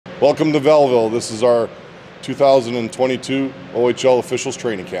Welcome to Belleville. This is our 2022 OHL Officials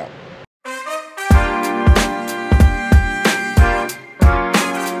Training Camp.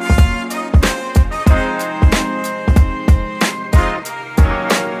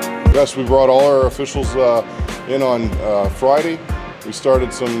 Yes, we brought all our officials in on Friday. We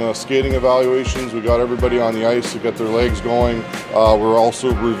started some skating evaluations. We got everybody on the ice to get their legs going. We're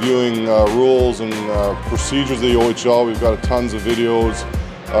also reviewing rules and procedures of the OHL. We've got tons of videos,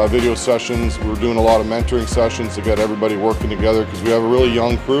 video sessions. We're doing a lot of mentoring sessions to get everybody working together because we have a really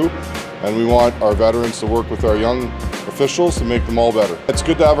young crew and we want our veterans to work with our young officials to make them all better. It's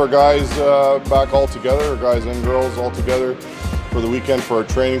good to have our guys back all together, our guys and girls all together for the weekend for our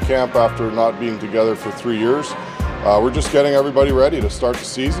training camp after not being together for 3 years. We're just getting everybody ready to start the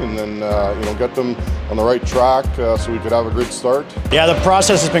season and get them on the right track so we could have a good start. Yeah, the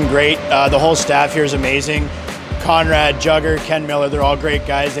process has been great. The whole staff here is amazing. Conrad, Jugger, Ken Miller, they're all great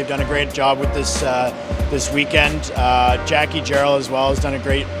guys. They've done a great job with this weekend. Jackie Gerald as well has done a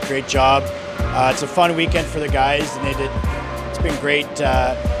great job. It's a fun weekend for the guys, and it's been great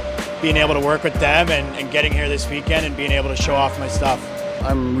being able to work with them and getting here this weekend and being able to show off my stuff.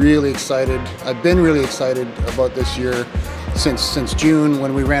 I'm really excited. I've been really excited about this year since June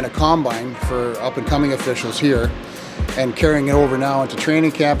when we ran a combine for up-and-coming officials here, and carrying it over now into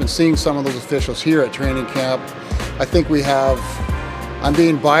training camp and seeing some of those officials here at training camp. I think we have, I'm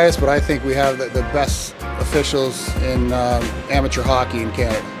being biased, but I think we have the best officials in amateur hockey in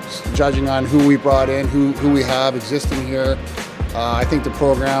Canada. Judging on who we brought in, who we have existing here, I think the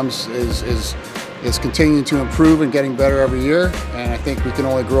programs is continuing to improve and getting better every year, and I think we can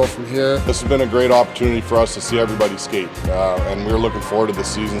only grow from here. This has been a great opportunity for us to see everybody skate, and we're looking forward to the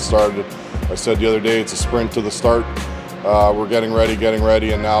season started. I said the other day, it's a sprint to the start. We're getting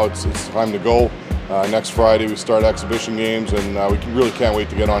ready, and now it's time to go. Next Friday we start exhibition games, and we really can't wait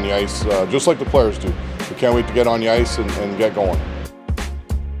to get on the ice, just like the players do. We can't wait to get on the ice and get going.